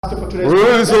For today's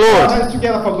Praise the Lord. Hands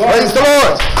together for God. Praise the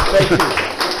Lord. Thank you.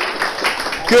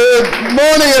 Good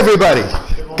morning, everybody.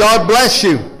 God bless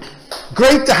you.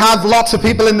 Great to have lots of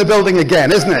people in the building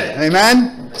again, isn't it?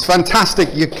 Amen. It's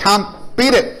fantastic. You can't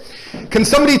beat it. Can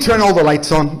somebody turn all the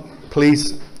lights on,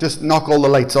 please? Just knock all the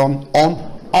lights on,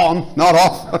 not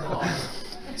off.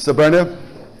 Sabrina,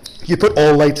 you put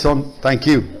all lights on. Thank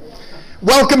you.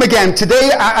 Welcome again.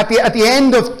 Today, at the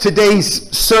end of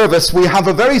today's service, we have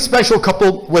a very special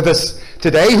couple with us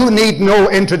today who need no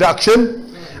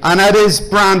introduction, and that is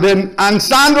Brandon and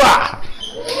Sandra.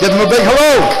 Give them a big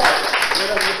hello.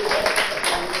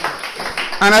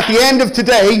 And at the end of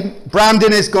today,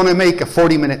 Brandon is going to make a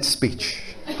 40-minute speech.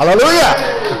 Hallelujah!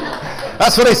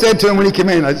 That's what I said to him when he came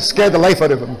in. I scared the life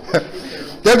out of him.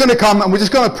 They're going to come, and we're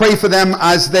just going to pray for them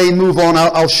as they move on.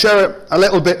 I'll share a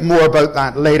little bit more about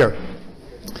that later.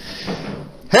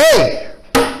 Hey,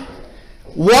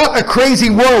 what a crazy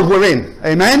world we're in.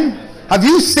 Amen? Have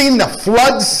you seen the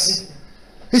floods?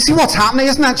 You see what's happening?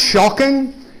 Isn't that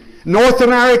shocking? North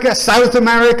America, South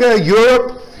America,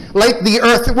 Europe, like the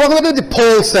earth. What did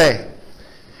Paul say?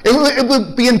 It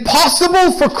would be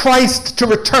impossible for Christ to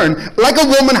return like a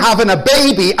woman having a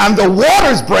baby and the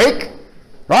waters break.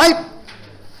 Right?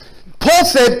 Paul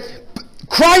said,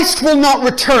 Christ will not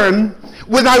return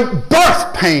without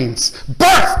birth pains,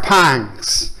 birth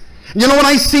pangs. You know, when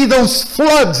I see those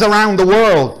floods around the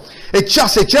world, it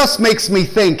just makes me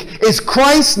think, is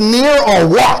Christ near or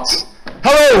what?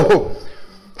 Hello?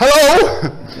 Hello?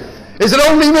 Is it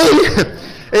only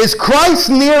me? Is Christ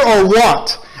near or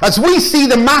what? As we see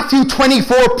the Matthew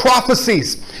 24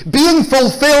 prophecies being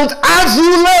fulfilled as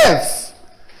you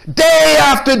live, day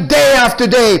after day after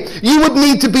day, you would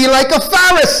need to be like a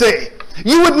Pharisee.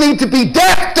 You would need to be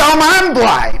deaf, dumb, and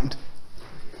blind,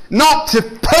 not to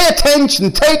pay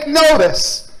attention, take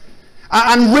notice,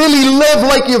 and really live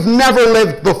like you've never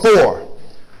lived before.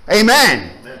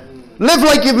 Amen. Live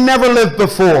like you've never lived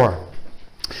before.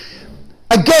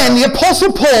 Again, the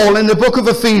Apostle Paul in the book of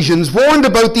Ephesians warned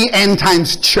about the end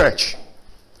times church.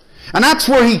 And that's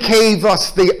where he gave us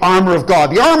the armor of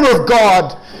God. The armor of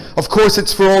God, of course,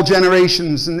 it's for all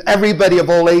generations and everybody of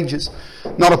all ages.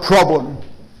 Not a problem.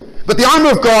 But the armor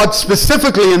of God,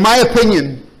 specifically, in my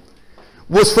opinion,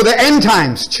 was for the end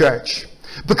times church.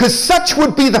 Because such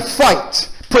would be the fight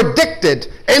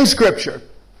predicted in Scripture.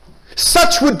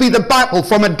 Such would be the battle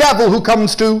from a devil who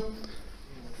comes to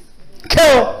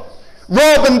kill,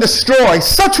 rob, and destroy.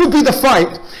 Such would be the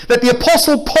fight that the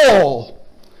Apostle Paul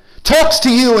talks to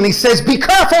you and he says, be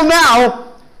careful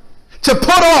now to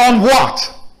put on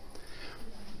what?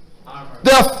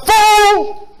 The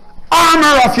full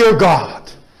armor of your God.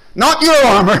 Not your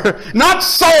armor, not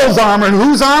Saul's armor.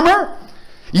 Whose armor?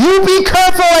 You be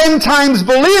careful, end times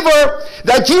believer,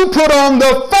 that you put on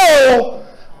the full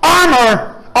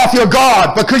armor of your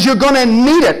God, because you're going to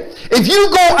need it. If you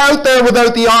go out there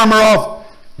without the armor of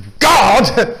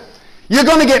God, you're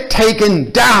going to get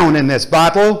taken down in this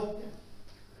battle.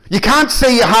 You can't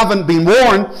say you haven't been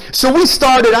warned. So we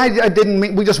started,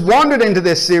 we just wandered into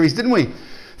this series, didn't we?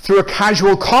 Through a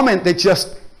casual comment that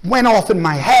just went off in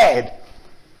my head.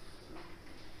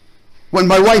 When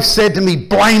my wife said to me,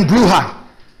 blind bruja.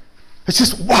 It's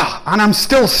just, wow. And I'm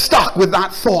still stuck with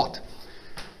that thought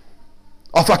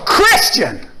of a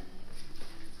Christian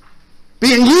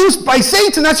being used by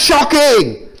Satan. That's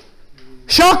shocking.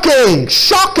 Shocking.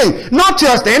 Shocking. Not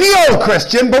just any old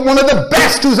Christian, but one of the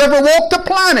best who's ever walked the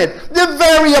planet. The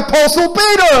very Apostle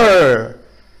Peter.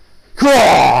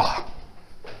 Oh,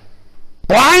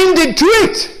 blinded to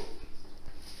it.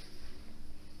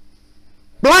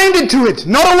 Blinded to it,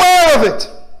 not aware of it.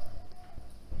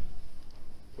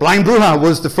 Blind Bruja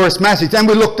was the first message. Then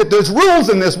we looked at, there's rules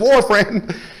in this war,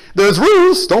 friend. There's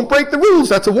rules. Don't break the rules.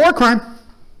 That's a war crime.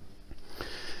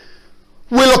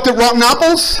 We looked at rotten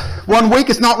apples. 1 week.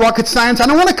 It's not rocket science.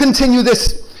 And I want to continue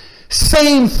this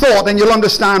same thought, and you'll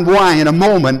understand why in a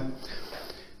moment.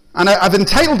 And I've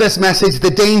entitled this message, The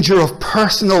Danger of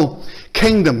Personal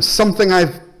Kingdoms, something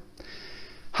I've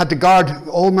had to guard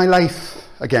all my life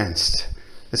against.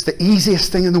 It's the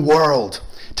easiest thing in the world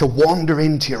to wander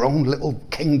into your own little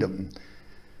kingdom,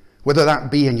 whether that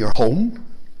be in your home,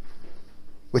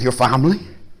 with your family,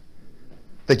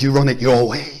 that you run it your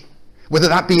way, whether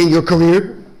that be in your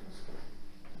career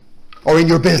or in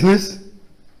your business,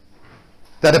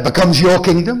 that it becomes your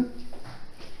kingdom,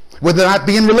 whether that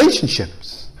be in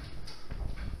relationships.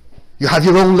 You have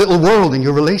your own little world in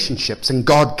your relationships and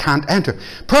God can't enter.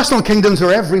 Personal kingdoms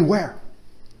are everywhere.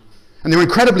 And they're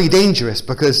incredibly dangerous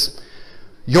because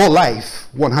your life,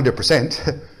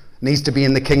 100%, needs to be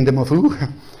in the kingdom of who?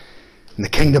 In the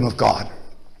kingdom of God.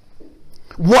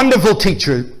 wonderful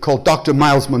teacher called Dr.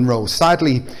 Miles Monroe.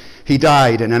 Sadly, he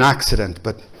died in an accident,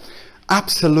 but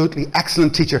absolutely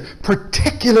excellent teacher,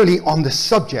 particularly on the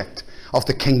subject of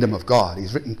the kingdom of God.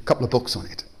 He's written a couple of books on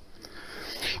it.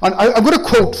 And I'm going to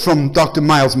quote from Dr.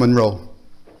 Miles Monroe.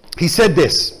 He said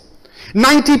this: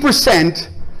 90%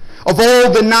 of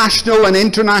all the national and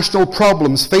international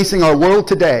problems facing our world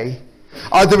today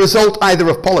are the result either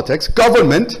of politics,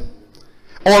 government,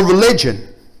 or religion.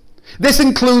 This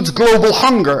includes global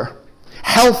hunger,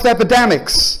 health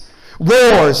epidemics,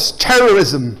 wars,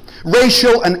 terrorism,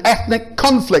 racial and ethnic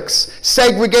conflicts,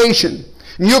 segregation,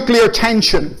 nuclear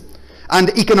tension, and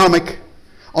economic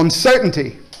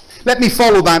uncertainty. Let me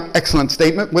follow that excellent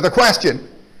statement with a question.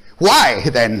 Why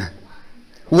then?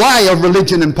 Why are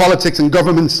religion and politics and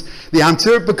governments the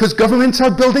answer? Because governments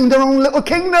are building their own little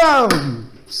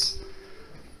kingdoms.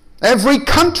 Every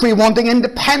country wanting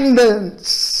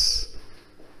independence.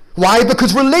 Why?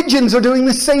 Because religions are doing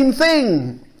the same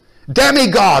thing.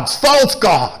 Demigods, false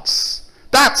gods.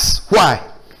 That's why.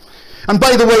 And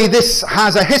by the way, this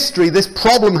has a history, this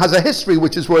problem has a history,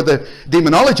 which is where the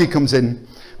demonology comes in.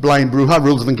 Blind Bruja,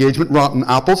 rules of engagement, rotten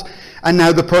apples, and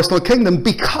now the personal kingdom,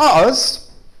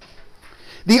 because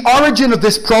the origin of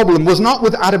this problem was not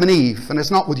with Adam and Eve, and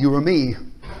it's not with you or me.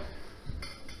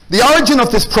 The origin of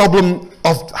this problem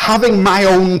of having my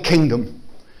own kingdom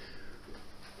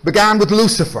began with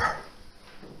Lucifer. Are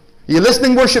you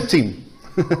listening, worship team?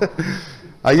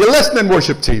 Are you listening,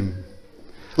 worship team?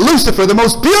 Lucifer, the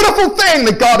most beautiful thing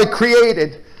that God had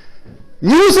created.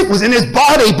 Music was in his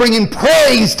body, bringing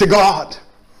praise to God.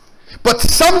 But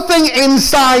something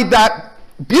inside that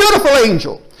beautiful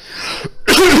angel,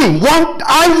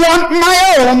 I want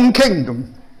my own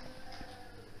kingdom.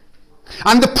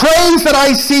 And the praise that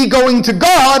I see going to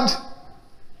God,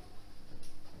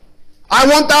 I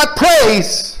want that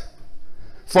praise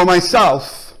for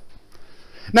myself.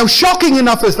 Now, shocking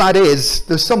enough as that is,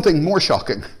 there's something more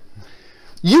shocking.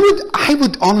 I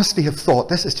would honestly have thought,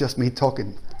 this is just me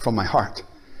talking from my heart,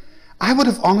 I would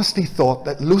have honestly thought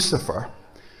that Lucifer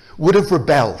would have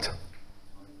rebelled.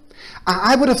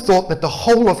 I would have thought that the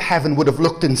whole of heaven would have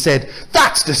looked and said,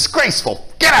 that's disgraceful,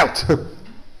 get out.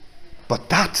 But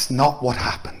that's not what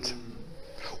happened.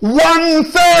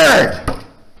 1/3.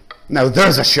 Now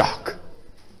there's a shock.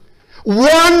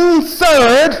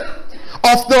 1/3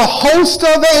 of the host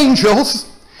of angels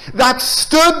that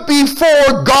stood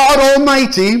before God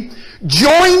Almighty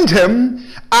joined him,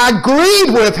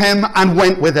 agreed with him, and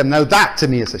went with him. Now that to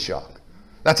me is a shock.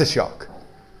 That's a shock.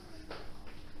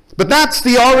 But that's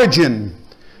the origin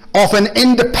of an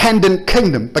independent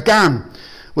kingdom. Began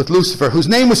with Lucifer, whose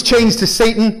name was changed to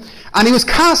Satan, and he was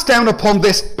cast down upon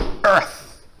this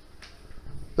earth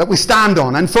that we stand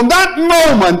on. And from that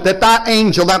moment that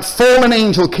angel, that fallen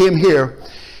angel came here,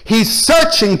 he's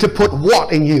searching to put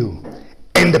what in you?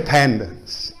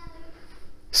 Independence.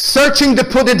 Searching to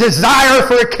put a desire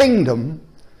for a kingdom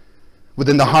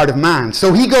within the heart of man.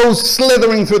 So he goes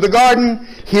slithering through the garden.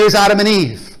 Here's Adam and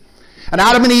Eve. And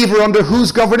Adam and Eve are under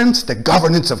whose governance? The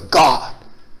governance of God.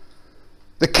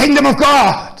 The kingdom of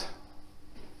God.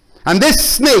 And this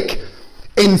snake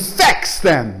infects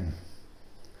them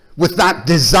with that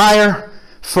desire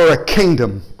for a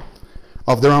kingdom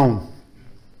of their own.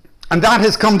 And that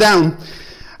has come down.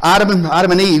 Adam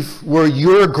and Eve were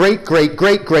your great,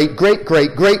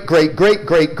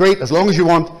 as long as you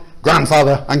want,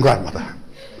 grandfather and grandmother.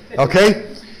 Okay?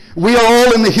 We are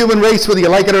all in the human race, whether you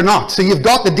like it or not. So you've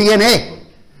got the DNA.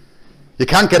 You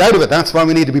can't get out of it. That's why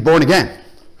we need to be born again.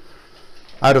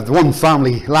 Out of the one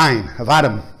family line of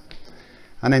Adam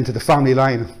and into the family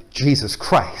line of Jesus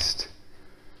Christ.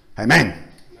 Amen.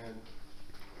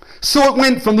 So it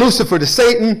went from Lucifer to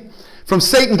Satan, from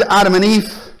Satan to Adam and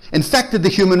Eve, infected the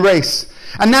human race.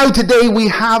 And now today we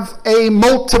have a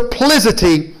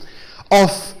multiplicity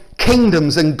of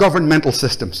kingdoms and governmental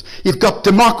systems. You've got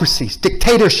democracies,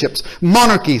 dictatorships,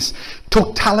 monarchies,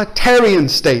 totalitarian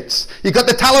states. You've got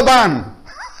the Taliban.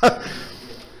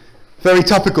 Very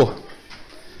topical.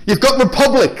 You've got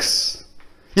republics.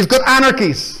 You've got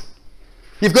anarchies.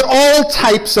 You've got all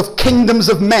types of kingdoms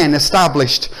of men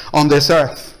established on this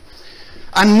earth.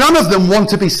 And none of them want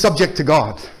to be subject to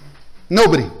God.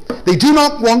 Nobody. They do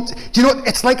not want, do you know,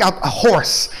 it's like a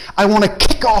horse. I want to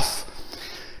kick off.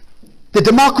 The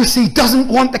democracy doesn't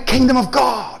want the kingdom of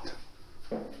God.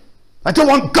 I don't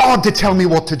want God to tell me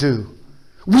what to do.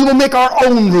 We will make our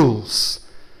own rules.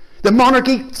 The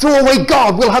monarchy, throw away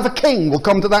God. We'll have a king. We'll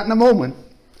come to that in a moment.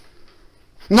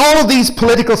 And all of these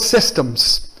political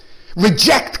systems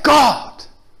reject God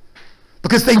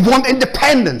because they want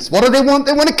independence. What do they want?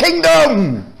 They want a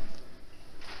kingdom.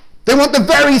 They want the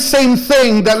very same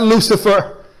thing that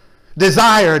Lucifer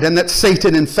desired and that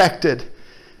Satan infected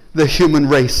the human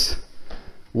race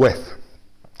with.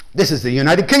 This is the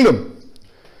United Kingdom.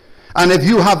 And if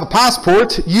you have a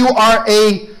passport, you are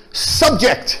a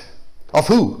subject of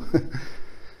who?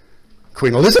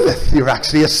 Queen Elizabeth. You're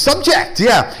actually a subject,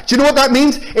 yeah. Do you know what that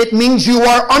means? It means you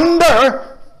are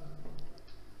under.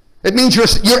 It means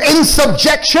you're in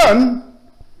subjection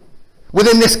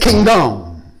within this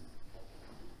kingdom.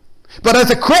 But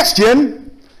as a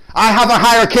Christian, I have a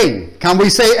higher king. Can we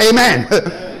say amen?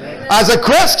 Amen. As a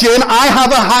Christian, I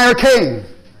have a higher king.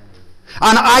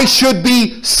 And I should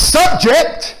be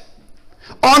subject,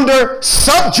 under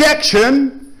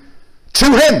subjection to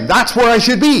him. That's where I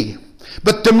should be.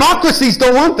 But democracies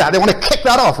don't want that. They want to kick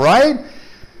that off, right?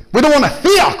 We don't want a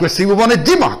theocracy, we want a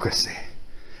democracy,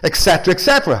 etc.,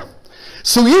 etc.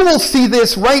 So you will see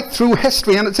this right through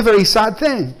history, and it's a very sad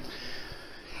thing.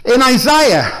 In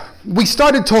Isaiah, we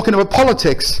started talking about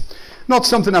politics. Not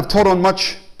something I've taught on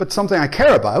much, but something I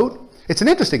care about. It's an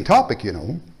interesting topic, you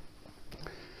know.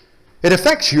 It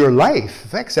affects your life,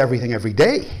 affects everything every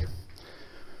day.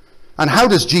 And how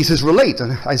does Jesus relate?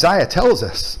 And Isaiah tells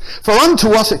us, "For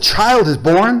unto us a child is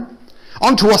born,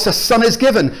 unto us a son is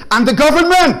given, and the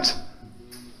government,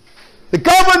 the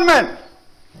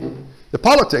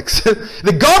politics,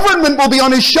 the government will be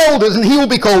on his shoulders, and he will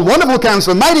be called Wonderful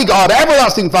Counselor, Mighty God,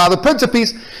 Everlasting Father, Prince of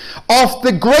Peace. Of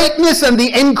the greatness and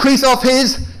the increase of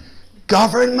his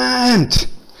government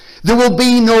there will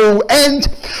be no end,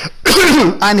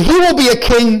 and he will be a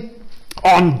king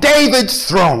on David's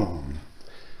throne."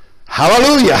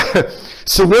 Hallelujah.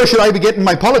 So where should I be getting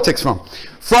my politics from?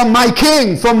 From my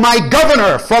king, from my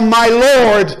governor, from my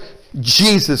Lord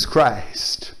Jesus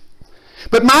Christ.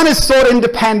 But man has sought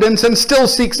independence and still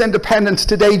seeks independence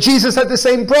today. Jesus had the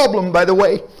same problem, by the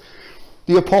way.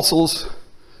 The apostles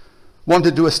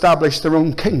wanted to establish their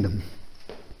own kingdom.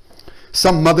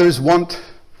 Some mothers want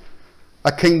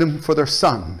a kingdom for their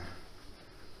son,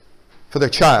 for their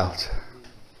child.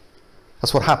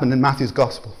 That's what happened in Matthew's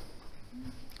gospel.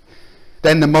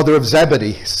 Then the mother of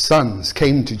Zebedee's sons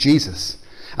came to Jesus,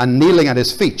 and kneeling at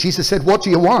his feet, Jesus said, "What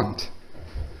do you want?"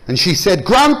 And she said,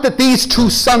 "Grant that these two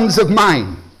sons of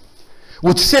mine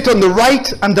would sit on the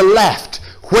right and the left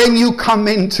when you come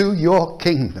into your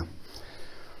kingdom."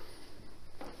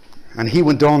 And he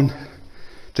went on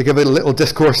to give a little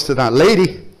discourse to that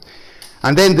lady.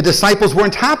 And then the disciples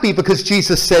weren't happy because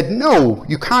Jesus said, "No,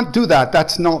 you can't do that.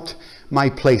 That's not my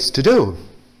place to do."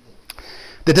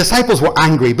 The disciples were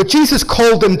angry, but Jesus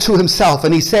called them to himself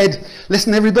and he said,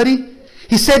 "Listen, everybody."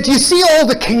 He said, "Do you see all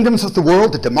the kingdoms of the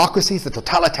world, the democracies, the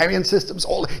totalitarian systems,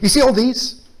 you see all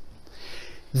these?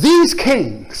 These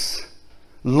kings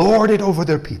lord it over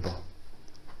their people.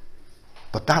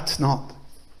 But that's not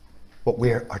what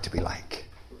we are to be like."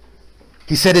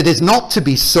 He said, "It is not to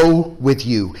be so with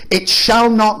you. It shall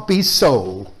not be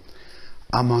so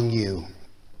among you."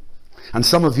 And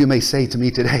some of you may say to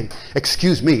me today,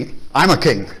 "Excuse me, I'm a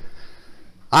king.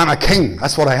 I'm a king.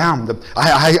 That's what I am.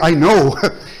 I know."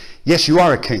 Yes, you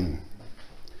are a king.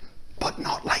 But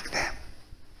not like them.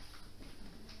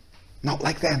 Not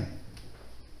like them.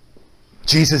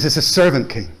 Jesus is a servant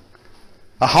king,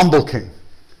 a humble king,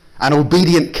 an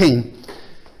obedient king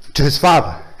to his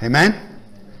Father. Amen?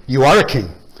 You are a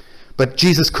king. But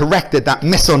Jesus corrected that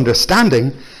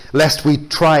misunderstanding lest we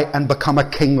try and become a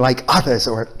king like others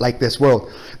or like this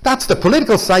world. That's the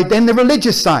political side. Then the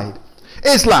religious side.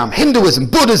 Islam, Hinduism,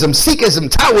 Buddhism, Sikhism,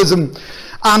 Taoism,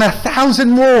 and 1,000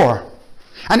 more.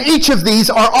 And each of these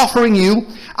are offering you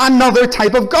another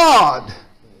type of God.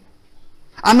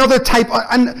 Another type,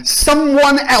 and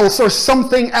someone else or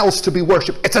something else to be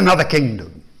worshipped. It's another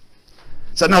kingdom.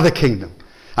 It's another kingdom.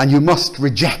 And you must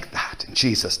reject that in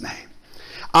Jesus' name.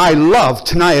 I loved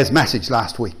Tanaya's message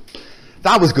last week.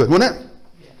 That was good, wasn't it?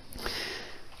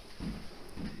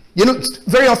 You know,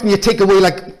 very often you take away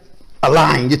like a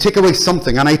line. You take away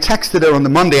something. And I texted her on the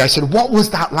Monday. I said, "What was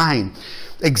that line?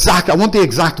 I want the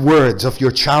exact words of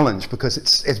your challenge because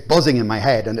it's buzzing in my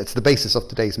head and it's the basis of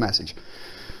today's message."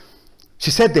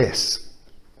 She said this: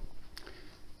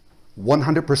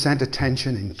 100%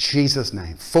 attention in Jesus'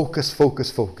 name. Focus,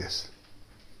 focus, focus.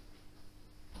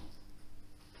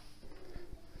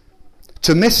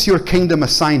 To miss your kingdom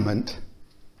assignment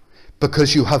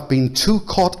because you have been too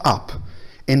caught up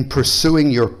in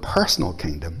pursuing your personal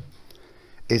kingdom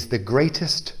is the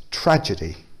greatest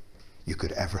tragedy you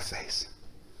could ever face.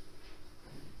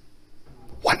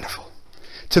 Wonderful.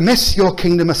 To miss your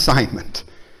kingdom assignment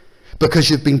because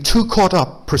you've been too caught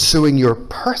up pursuing your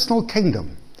personal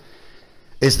kingdom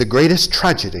is the greatest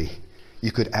tragedy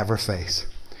you could ever face.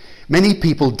 Many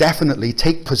people definitely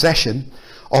take possession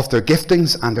of their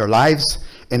giftings and their lives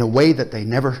in a way that they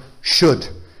never should,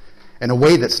 in a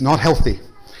way that's not healthy.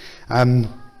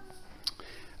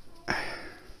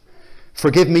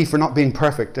 Forgive me for not being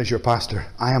perfect as your pastor.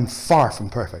 I am far from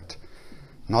perfect.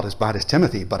 Not as bad as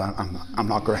Timothy, but I'm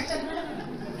not great.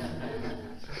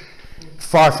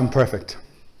 Far from perfect.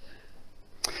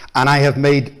 And I have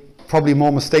made probably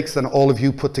more mistakes than all of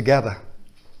you put together.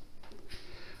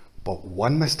 But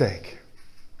one mistake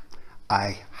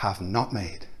I have not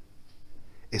made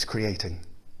is creating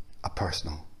a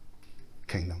personal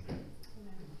kingdom.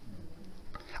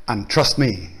 And trust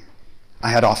me, I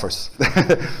had offers.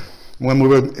 When we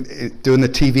were doing the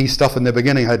TV stuff in the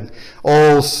beginning, I had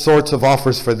all sorts of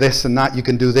offers for this and that. You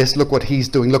can do this. Look what he's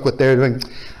doing. Look what they're doing.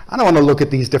 I don't want to look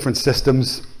at these different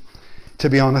systems, to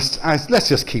be honest. Let's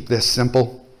just keep this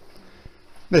simple.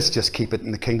 Let's just keep it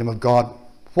in the kingdom of God.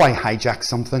 Why hijack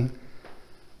something?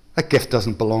 A gift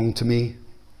doesn't belong to me.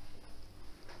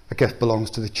 A gift belongs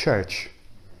to the church.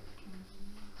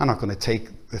 I'm not going to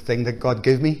take the thing that God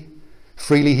gave me.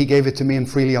 Freely he gave it to me, and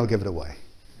freely I'll give it away.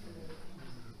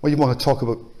 Well, you want to talk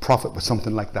about profit with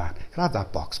something like that? Can I have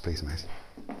that box, please, mate?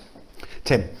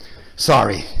 Tim,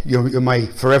 sorry, you're my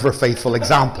forever faithful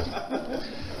example.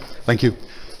 Thank you.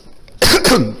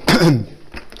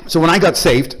 So when I got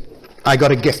saved, I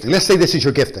got a gifting. Let's say this is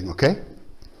your gifting, okay?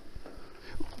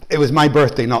 It was my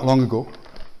birthday not long ago.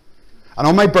 And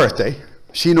on my birthday,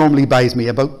 she normally buys me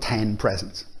about 10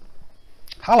 presents.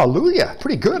 Hallelujah.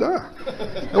 Pretty good, huh?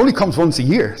 It only comes once a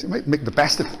year. So you might make the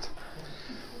best of it.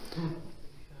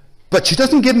 But she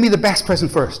doesn't give me the best present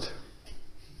first.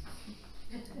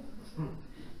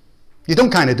 You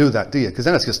don't kind of do that, do you? Because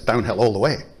then it's just downhill all the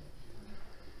way.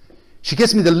 She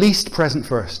gives me the least present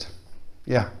first.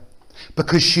 Yeah.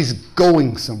 Because she's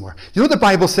going somewhere. You know what the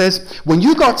Bible says? When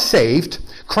you got saved,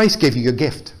 Christ gave you your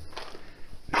gift,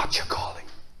 not your calling.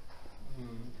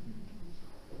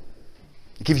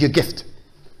 He gave you a gift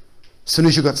as soon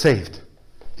as you got saved.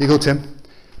 Here you go, Tim.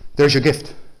 There's your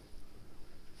gift.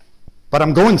 But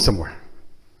I'm going somewhere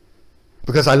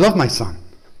because I love my son.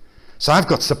 So I've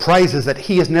got surprises that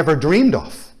he has never dreamed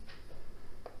of.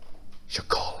 It's your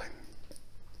calling.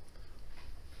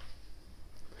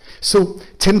 So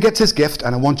Tim gets his gift,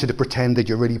 and I want you to pretend that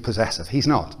you're really possessive. He's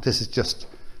not. This is just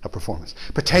a performance.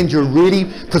 Pretend you're really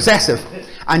possessive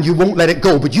and you won't let it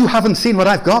go. But you haven't seen what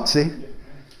I've got, see?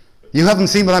 You haven't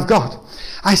seen what I've got.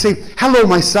 I say, hello,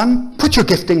 my son. Put your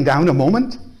gifting down a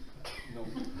moment.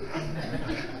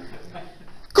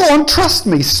 Go on, trust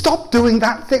me. Stop doing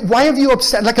that thing. Why have you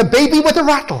upset like a baby with a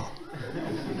rattle?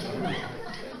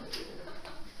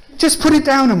 Just put it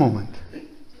down a moment.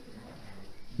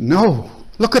 No.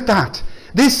 Look at that.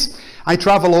 I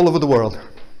travel all over the world.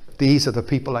 These are the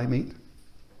people I meet.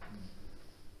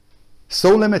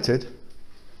 So limited,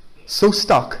 so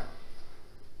stuck,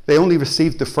 they only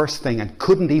received the first thing and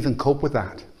couldn't even cope with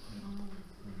that.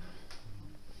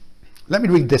 Let me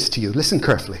read this to you. Listen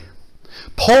carefully.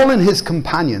 Paul and his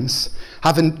companions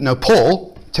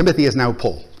Timothy is now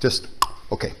Paul.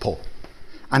 Paul.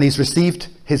 And he's received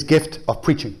his gift of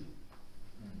preaching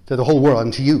to the whole world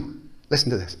and to you. Listen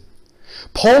to this.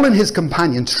 Paul and his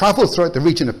companions traveled throughout the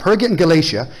region of Perga and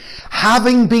Galatia,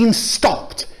 having been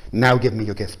stopped. Now give me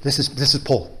your gift. This is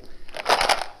Paul.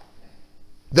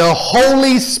 The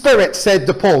Holy Spirit said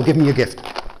to Paul, give me your gift.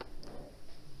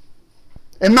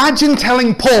 Imagine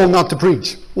telling Paul not to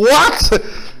preach. What?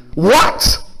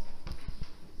 What?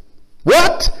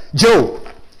 Joe,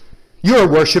 you're a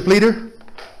worship leader.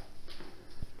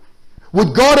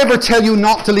 Would God ever tell you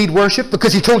not to lead worship?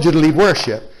 Because he told you to lead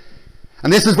worship.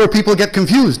 And this is where people get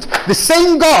confused. The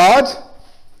same God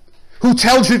who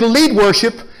tells you to lead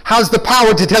worship has the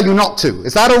power to tell you not to.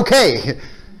 Is that okay?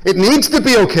 It needs to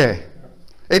be okay.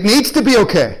 It needs to be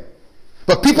okay.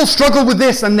 But people struggle with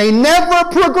this and they never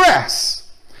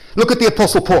progress. Look at the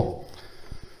Apostle Paul.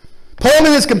 Paul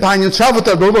and his companions traveled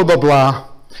to blah, blah, blah, blah,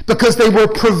 because they were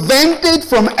prevented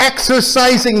from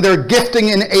exercising their gifting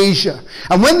in Asia.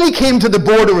 And when they came to the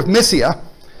border of Mysia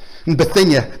and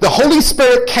Bithynia, the Holy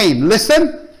Spirit came,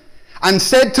 listen, and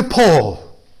said to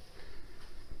Paul,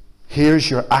 here's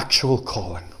your actual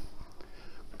calling.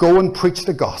 Go and preach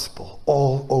the gospel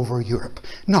all over Europe.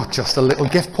 Not just a little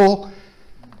gift, Paul.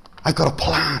 I've got a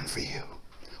plan for you.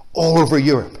 All over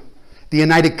Europe. The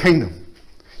United Kingdom.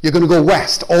 You're going to go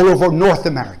west, all over North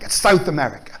America, South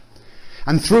America.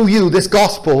 And through you, this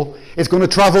gospel is going to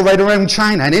travel right around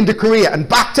China and into Korea and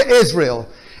back to Israel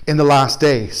in the last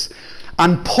days.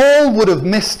 And Paul would have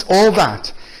missed all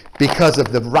that because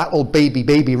of the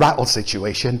baby rattle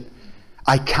situation.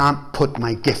 I can't put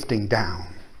my gifting down.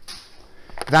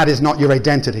 That is not your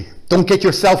identity. Don't get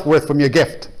your self-worth from your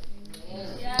gift.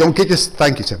 Thank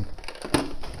you, Tim.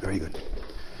 Very good.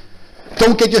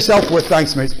 Don't get your self-worth,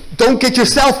 thanks, mate. Don't get your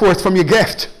self-worth from your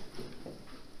gift.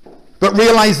 But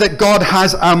realize that God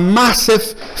has a massive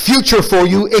future for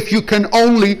you if you can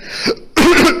only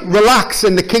relax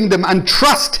in the kingdom and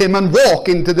trust him and walk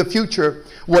into the future,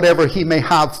 whatever he may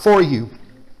have for you.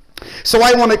 So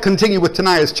I want to continue with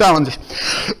tonight's challenge.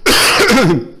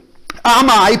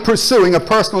 Am I pursuing a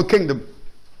personal kingdom?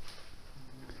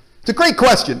 It's a great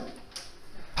question.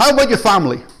 How about your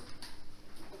family?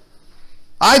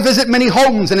 I visit many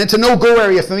homes, and it's a no-go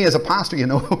area for me as a pastor, you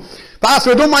know.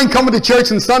 Pastor, I don't mind coming to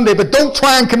church on Sunday, but don't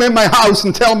try and come in my house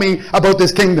and tell me about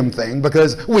this kingdom thing,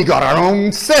 because we got our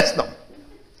own system.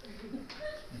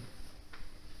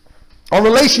 Our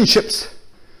relationships.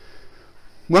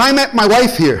 When I met my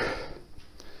wife here,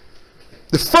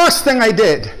 the first thing I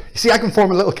did, you see, I can form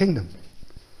a little kingdom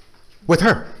with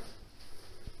her.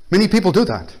 Many people do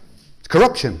that. It's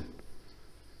corruption.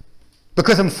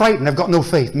 Because I'm frightened, I've got no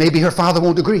faith. Maybe her father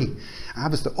won't agree. I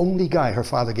was the only guy her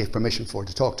father gave permission for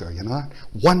to talk to her, you know that?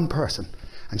 One person.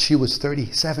 And she was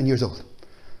 37 years old.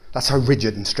 That's how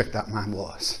rigid and strict that man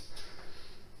was.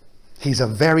 He's a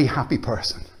very happy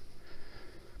person.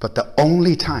 But the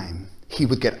only time he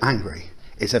would get angry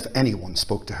is if anyone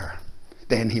spoke to her.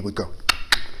 Then he would go,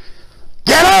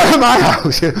 "Get out of my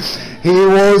house!"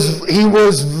 He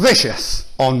was vicious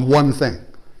on one thing.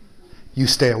 You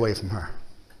stay away from her.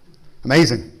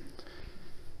 Amazing.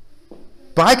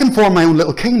 But I can form my own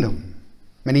little kingdom.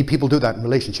 Many people do that in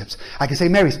relationships. I can say,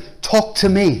 "Marys, talk to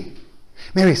me.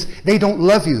 Marys, they don't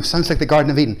love you." Sounds like the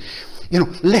Garden of Eden. You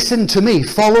know, listen to me.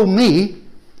 Follow me.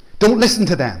 Don't listen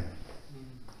to them.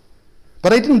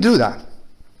 But I didn't do that.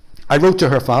 I wrote to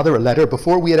her father a letter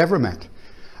before we had ever met.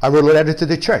 I wrote a letter to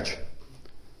the church.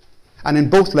 And in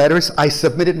both letters, I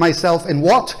submitted myself in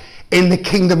what? In the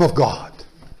kingdom of God.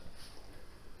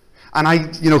 And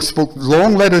I, spoke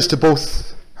long letters to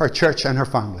both her church and her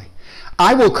family.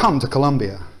 I will come to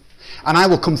Colombia, and I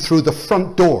will come through the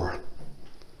front door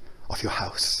of your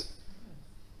house.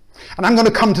 And I'm going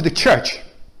to come to the church,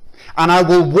 and I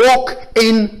will walk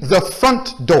in the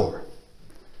front door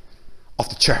of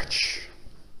the church.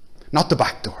 Not the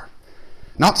back door.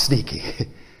 Not sneaky.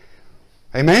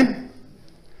 Amen?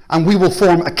 And we will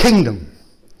form a kingdom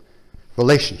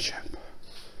relationship.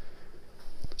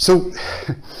 So,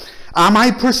 am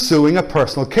I pursuing a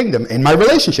personal kingdom in my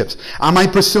relationships? Am I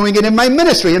pursuing it in my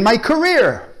ministry, in my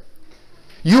career?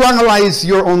 You analyze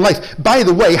your own life. By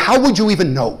the way, how would you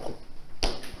even know?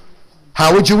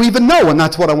 How would you even know? And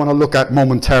that's what I want to look at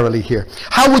momentarily here.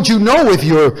 How would you know if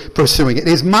you're pursuing it? It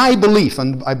is my belief,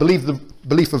 and I believe the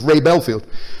belief of Ray Belfield,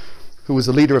 who was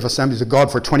the leader of Assemblies of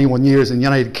God for 21 years in the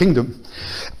United Kingdom.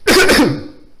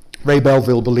 Ray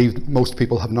Belfield believed most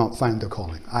people have not found their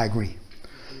calling. I agree.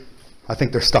 I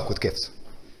think they're stuck with gifts.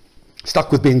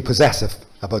 Stuck with being possessive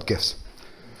about gifts.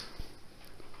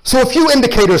 So a few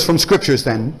indicators from scriptures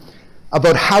then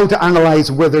about how to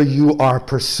analyze whether you are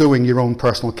pursuing your own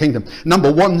personal kingdom.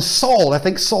 Number one, Saul. I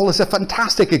think Saul is a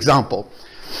fantastic example.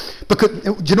 Because,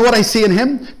 do you know what I see in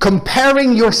him?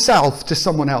 Comparing yourself to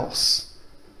someone else.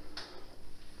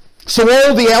 So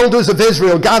all the elders of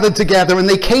Israel gathered together, and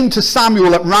they came to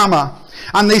Samuel at Ramah,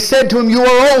 and they said to him, "You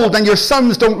are old, and your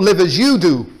sons don't live as you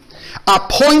do.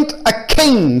 Appoint a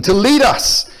king to lead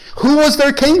us." Who was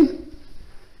their king?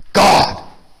 God.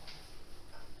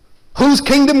 Whose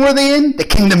kingdom were they in? The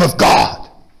kingdom of God.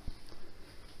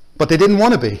 But they didn't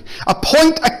want to be.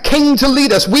 Appoint a king to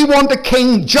lead us. We want a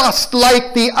king just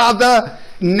like the other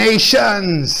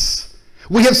nations.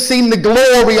 We have seen the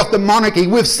glory of the monarchy.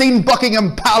 We've seen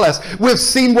Buckingham Palace. We've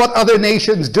seen what other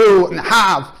nations do and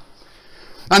have.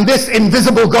 And this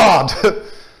invisible God,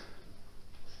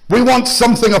 we want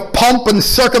something of pomp and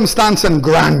circumstance and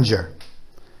grandeur.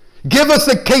 Give us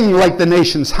a king like the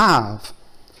nations have.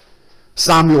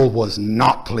 Samuel was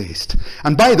not pleased.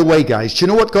 And by the way, guys, do you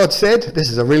know what God said? This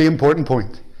is a really important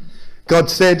point. God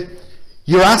said,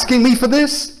 "You're asking me for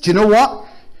this? Do you know what?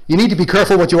 You need to be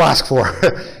careful what you ask for.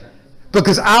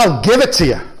 Because I'll give it to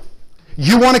you.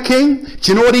 You want a king?"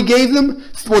 Do you know what he gave them?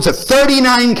 Was it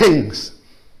 39 kings?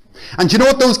 And do you know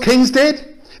what those kings did?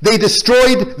 They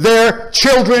destroyed their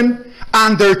children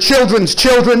and their children's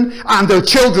children and their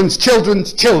children's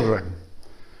children's children.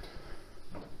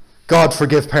 God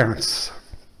forgive parents.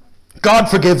 God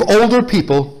forgive older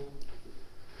people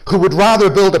who would rather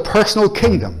build a personal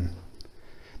kingdom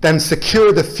than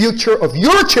secure the future of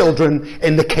your children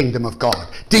in the kingdom of God.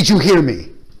 Did you hear me?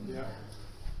 Yeah.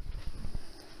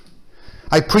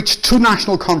 I preached 2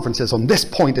 national conferences on this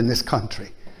point in this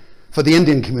country for the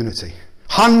Indian community.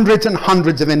 Hundreds and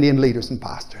hundreds of Indian leaders and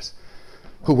pastors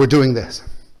who were doing this.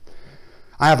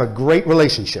 I have a great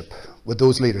relationship with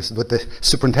those leaders, with the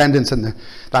superintendents and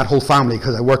that whole family,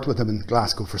 because I worked with them in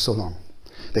Glasgow for so long.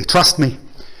 They trust me,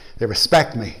 they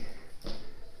respect me,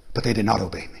 but they did not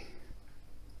obey me.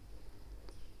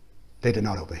 They did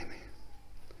not obey me.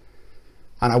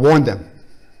 And I warned them,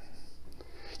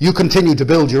 you continue to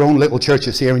build your own little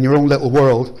churches here in your own little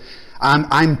world, and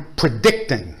I'm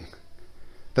predicting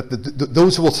that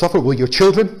those who will suffer will your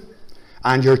children,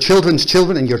 and your children's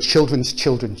children, and your children's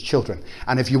children's children.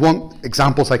 And if you want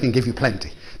examples, I can give you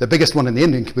plenty. The biggest one in the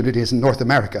Indian community is in North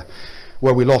America,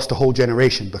 where we lost a whole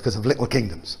generation because of little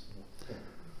kingdoms.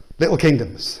 Little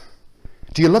kingdoms.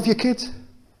 Do you love your kids?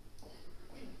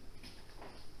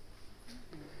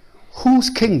 Whose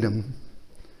kingdom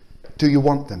do you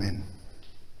want them in?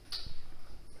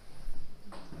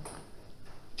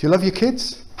 Do you love your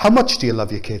kids? How much do you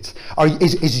love your kids?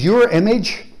 Is your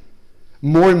image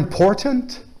more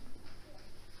important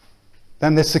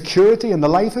than the security and the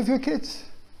life of your kids?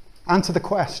 Answer the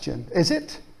question. Is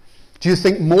it? Do you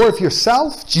think more of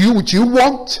yourself? Do you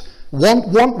want?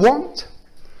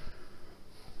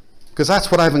 Because that's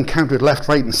what I've encountered left,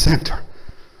 right, and center.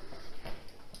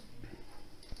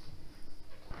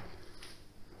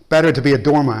 Better to be a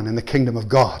doorman in the kingdom of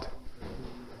God.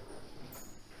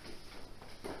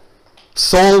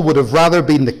 Saul would have rather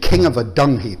been the king of a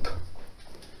dung heap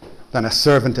than a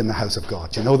servant in the house of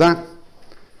God. Do you know that?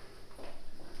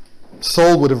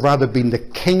 Saul would have rather been the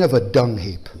king of a dung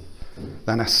heap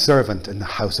than a servant in the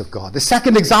house of God. The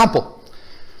second example,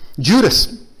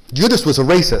 Judas. Judas was a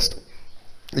racist,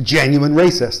 a genuine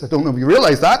racist. I don't know if you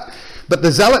realize that, but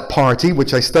the Zealot party,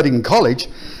 which I studied in college,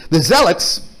 the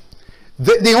Zealots,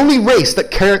 the only race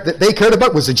that they cared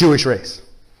about was the Jewish race.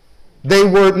 They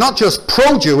were not just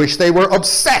pro-Jewish, they were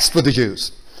obsessed with the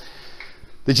Jews.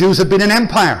 The Jews had been an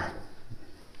empire.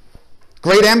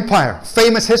 Great empire,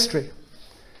 famous history.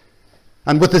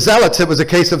 And with the Zealots, it was a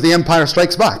case of the empire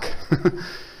strikes back.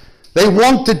 They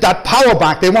wanted that power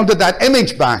back. They wanted that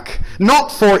image back.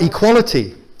 Not for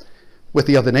equality with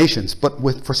the other nations, but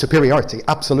for superiority,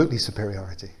 absolutely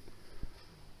superiority.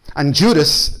 And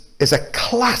Judas is a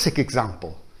classic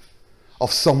example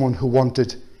of someone who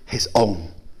wanted his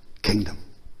own kingdom.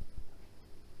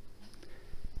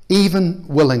 Even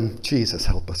willing, Jesus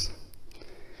help us,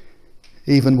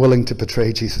 even willing to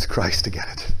betray Jesus Christ to get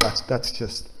it. That's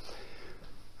just,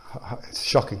 it's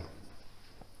shocking.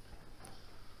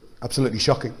 Absolutely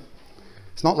shocking.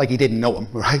 It's not like he didn't know him,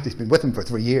 right? He's been with him for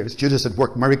 3 years. Judas had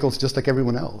worked miracles just like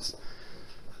everyone else.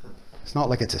 It's not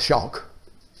like it's a shock.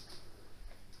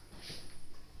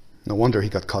 No wonder he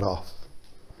got cut off.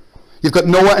 You've got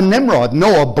Noah and Nimrod.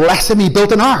 Noah, bless him, he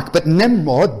built an ark, but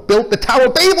Nimrod built the Tower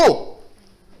of Babel.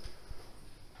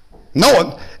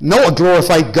 Noah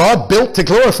glorified God, built to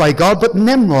glorify God, but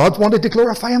Nimrod wanted to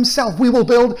glorify himself. We will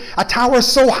build a tower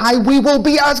so high we will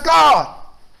be as God.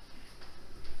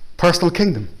 Personal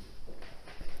kingdom.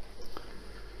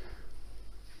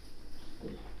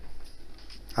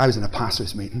 I was in a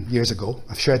pastor's meeting years ago.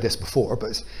 I've shared this before, but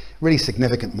it's a really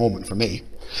significant moment for me.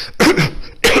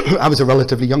 I was a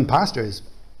relatively young pastor. It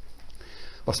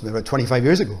must have been about 25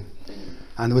 years ago.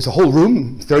 And there was a whole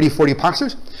room, 30, 40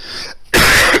 pastors.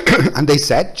 And they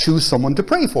said, choose someone to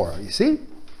pray for, you see.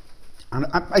 And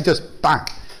I just, bang.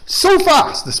 So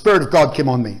fast, the Spirit of God came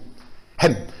on me.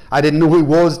 Him. I didn't know who he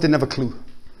was, didn't have a clue.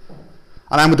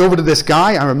 And I went over to this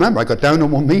guy. I remember I got down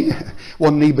on one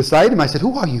knee beside him. I said,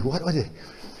 who are you? What was it?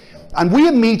 And we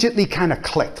immediately kind of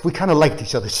clicked. We kind of liked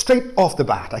each other straight off the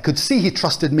bat. I could see he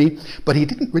trusted me, but he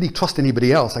didn't really trust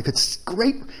anybody else. I could see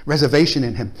great reservation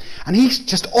in him. And he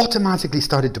just automatically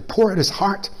started to pour out his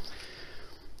heart.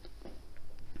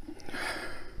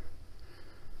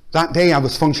 That day I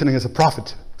was functioning as a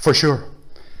prophet, for sure.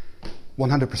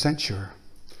 100% sure.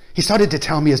 He started to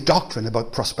tell me his doctrine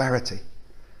about prosperity.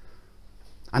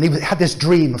 And he had this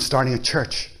dream of starting a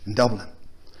church in Dublin.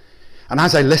 And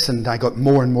as I listened, I got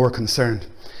more and more concerned.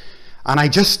 And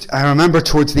I remember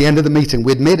towards the end of the meeting,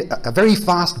 we'd made a very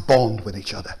fast bond with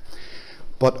each other.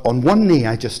 But on one knee,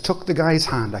 I just took the guy's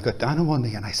hand. I got down on one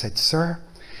knee and I said, sir,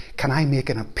 can I make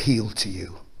an appeal to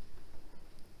you?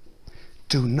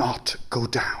 Do not go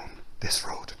down this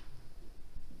road.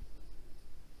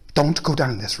 Don't go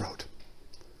down this road.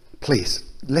 Please,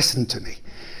 listen to me.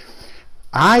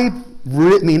 I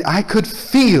could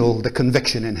feel the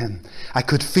conviction in him. I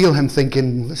could feel him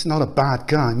thinking, this is not a bad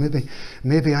guy.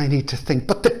 Maybe I need to think.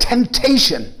 But the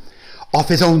temptation of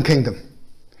his own kingdom.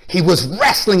 He was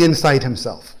wrestling inside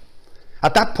himself.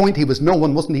 At that point, he was no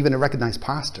one, wasn't even a recognized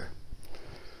pastor.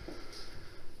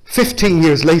 15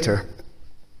 years later,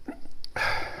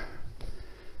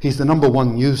 he's the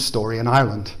 #1 news story in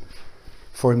Ireland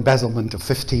for embezzlement of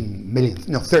 13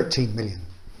 million.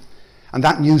 And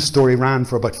that news story ran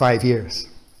for about 5 years.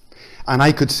 And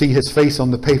I could see his face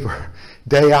on the paper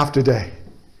day after day.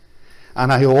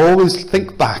 And I always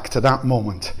think back to that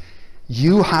moment.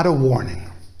 You had a warning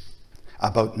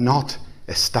about not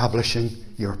establishing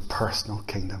your personal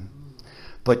kingdom.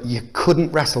 But you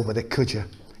couldn't wrestle with it, could you?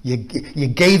 You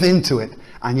gave into it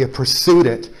and you pursued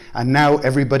it. And now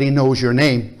everybody knows your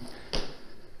name.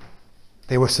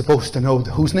 They were supposed to know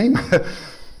whose name?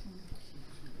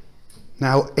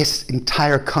 Now this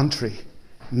entire country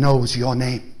knows your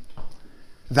name.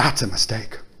 That's a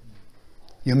mistake.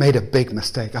 You made a big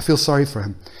mistake. I feel sorry for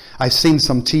him. I've seen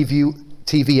some TV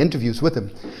interviews with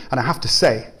him, and I have to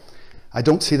say, I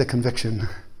don't see the conviction.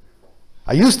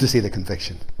 I used to see the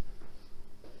conviction,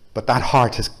 but that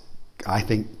heart has, I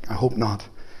hope not,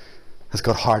 has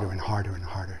got harder and harder and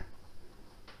harder.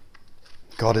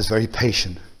 God is very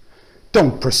patient.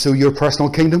 Don't pursue your personal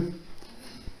kingdom.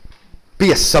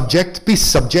 Be a subject, be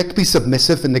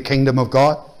submissive in the kingdom of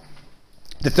God.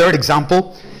 The third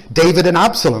example, David and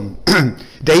Absalom.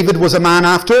 David was a man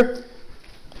after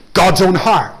God's own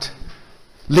heart,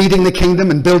 leading the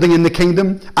kingdom and building in the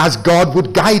kingdom as God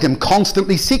would guide him,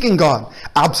 constantly seeking God.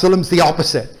 Absalom's the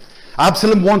opposite.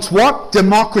 Absalom wants what?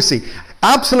 Democracy.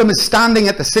 Absalom is standing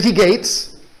at the city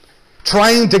gates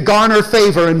trying to garner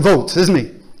favor and votes, isn't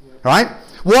he? Right?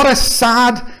 What a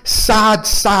sad, sad,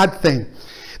 sad thing.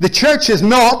 The church is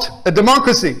not a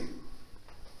democracy.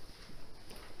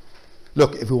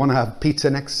 Look, if we want to have pizza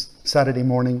next Saturday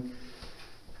morning,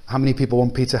 how many people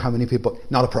want pizza? How many people?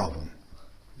 Not a problem.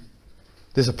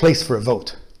 There's a place for a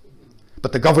vote.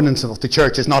 But the governance of the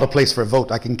church is not a place for a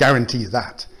vote. I can guarantee you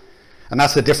that. And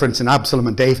that's the difference in Absalom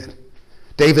and David.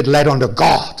 David led under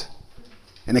God,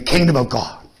 in the kingdom of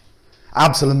God.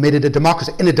 Absalom made it a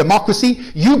democracy. In a democracy,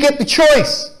 you get the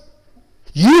choice.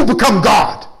 You become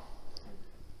God.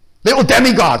 Little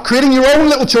demigod, creating your own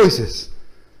little choices.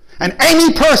 And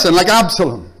any person like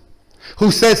Absalom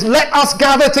who says, let us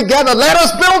gather together, let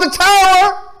us build a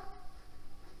tower.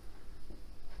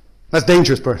 That's a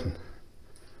dangerous person.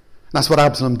 That's what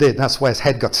Absalom did. That's why his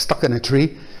head got stuck in a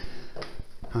tree.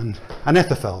 And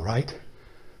Ahithophel, right,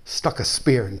 stuck a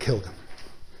spear and killed him.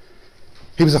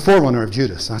 He was a forerunner of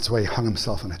Judas. That's why he hung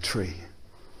himself on a tree.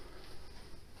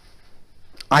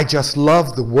 I just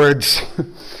love the words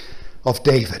of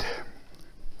David.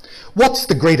 What's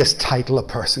the greatest title a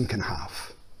person can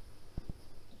have?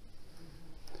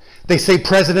 They say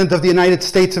President of the United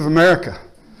States of America.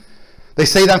 They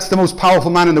say that's the most powerful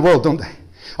man in the world, don't they?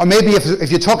 Or maybe if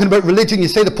you're talking about religion, you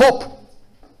say the Pope.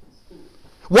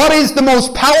 What is the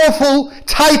most powerful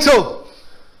title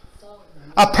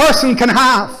a person can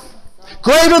have?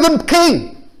 Greater than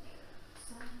king.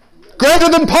 Greater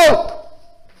than Pope.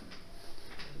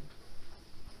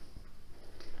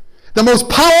 The most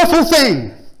powerful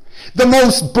thing, the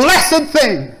most blessed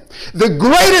thing, the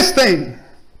greatest thing,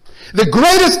 the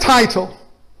greatest title,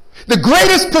 the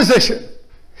greatest position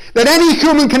that any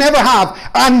human can ever have,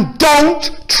 and don't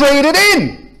trade it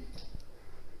in.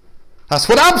 That's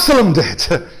what Absalom did.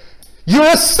 You're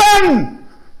a son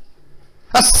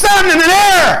and an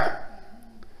heir,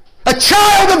 a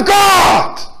child of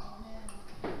God.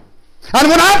 And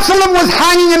when Absalom was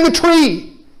hanging in the tree,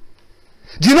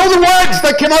 do you know the words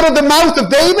that came out of the mouth of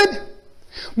David?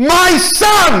 My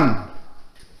son,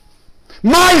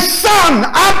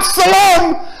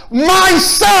 Absalom, my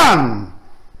son.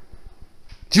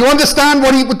 Do you understand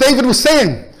what David was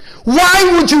saying?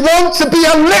 Why would you want to be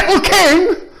a little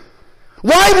king?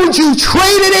 Why would you trade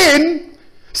it in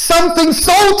something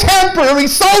so temporary,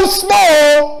 so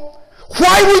small?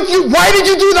 Why did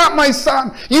you do that, my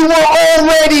son? You were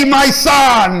already my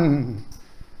son.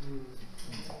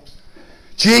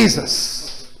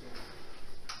 Jesus.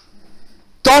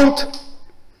 Don't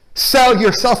sell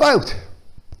yourself out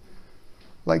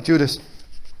like Judas,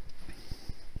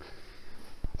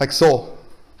 like Saul,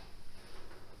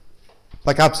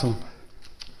 like Absalom.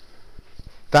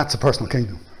 That's a personal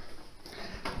kingdom.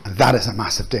 And that is a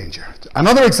massive danger.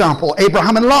 Another example,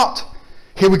 Abraham and Lot.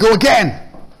 Here we go again.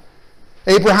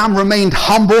 Abraham remained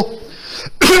humble,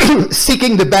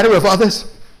 seeking the better of others.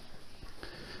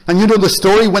 And you know the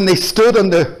story when they stood on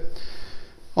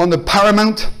the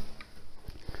paramount.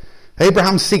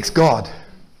 Abraham seeks God.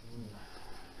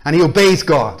 And he obeys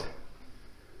God.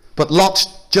 But Lot,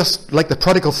 just like the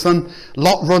prodigal son,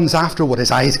 Lot runs after what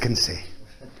his eyes can see.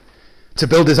 To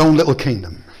build his own little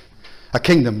kingdom. A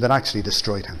kingdom that actually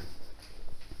destroyed him.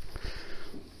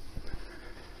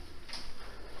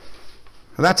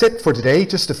 Well, that's it for today.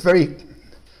 Just a very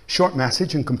short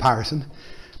message in comparison.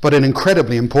 But an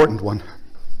incredibly important one.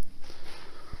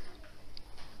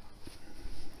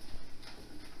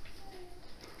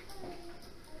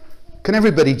 Can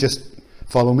everybody just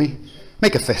follow me?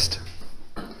 Make a fist.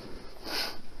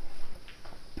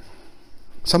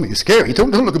 Some of you scary.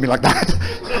 Don't look at me like that.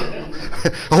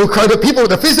 A whole crowd of people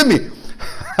with a fist at me.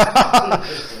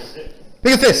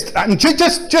 Make a fist. And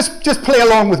just play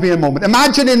along with me a moment.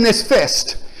 Imagine in this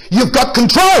fist, you've got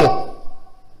control.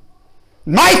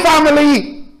 My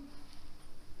family,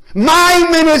 my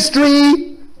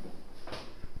ministry,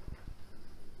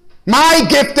 my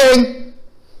gifting,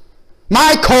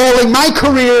 my calling, my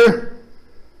career.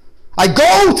 I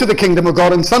go to the kingdom of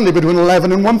God on Sunday between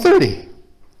 11 and 1:30.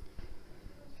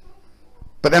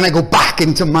 But then I go back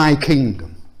into my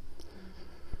kingdom.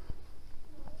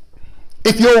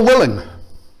 If you're willing,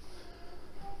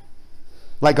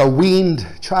 like a weaned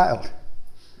child,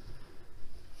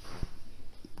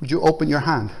 would you open your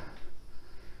hand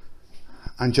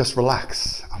and just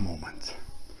relax a moment?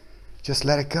 Just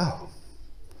let it go.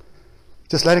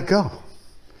 Just let it go.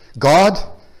 God,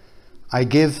 I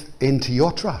give into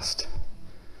your trust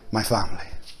my family.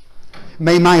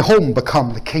 May my home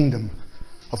become the kingdom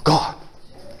of God,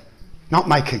 not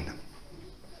my kingdom.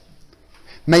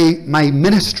 May my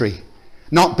ministry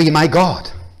not be my God.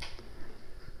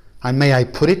 And may I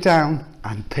put it down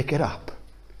and pick it up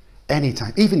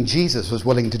anytime. Even Jesus was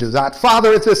willing to do that.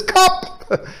 Father, if this cup,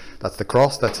 that's the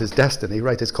cross, that's his destiny,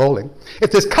 right, his calling.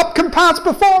 If this cup can pass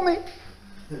before me.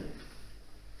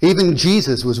 Even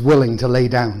Jesus was willing to lay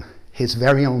down his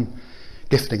very own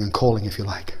gifting and calling, if you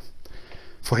like,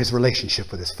 for his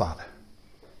relationship with his Father.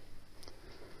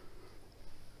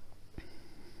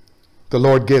 The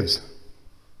Lord gives,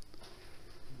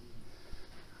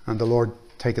 and the Lord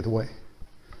taketh away.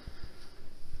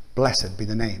 Blessed be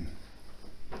the name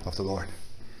of the Lord.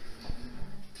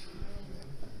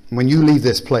 When you leave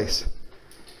this place,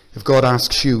 if God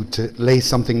asks you to lay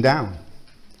something down,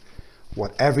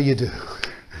 whatever you do,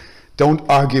 don't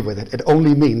argue with it. It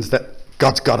only means that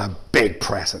God's got a big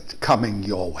present coming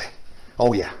your way.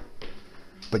 Oh yeah.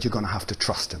 But you're going to have to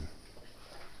trust him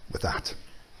with that.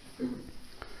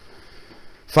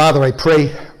 Father, I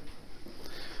pray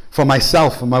for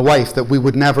myself and my wife that we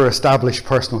would never establish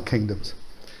personal kingdoms,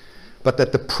 but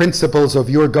that the principles of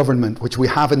your government, which we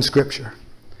have in Scripture,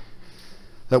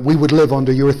 that we would live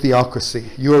under your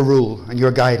theocracy, your rule and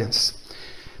your guidance,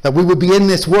 that we would be in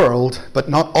this world but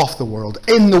not of the world,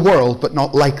 in the world but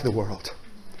not like the world.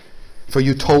 For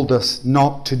you told us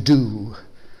not to do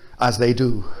as they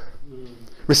do.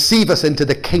 Receive us into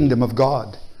the kingdom of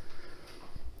God,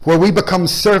 where we become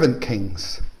servant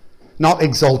kings, not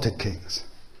exalted kings.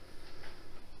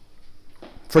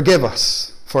 Forgive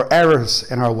us for errors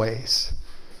in our ways,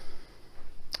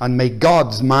 and may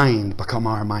God's mind become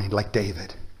our mind, like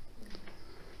David.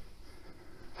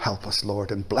 Help us,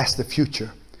 Lord, and bless the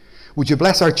future. Would you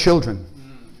bless our children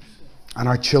and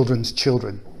our children's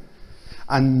children?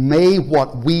 And may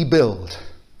what we build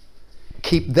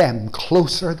keep them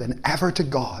closer than ever to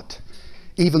God,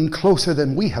 even closer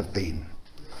than we have been,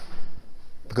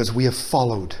 because we have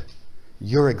followed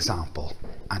your example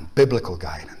and biblical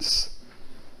guidance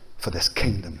for this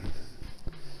kingdom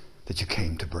that you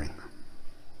came to bring.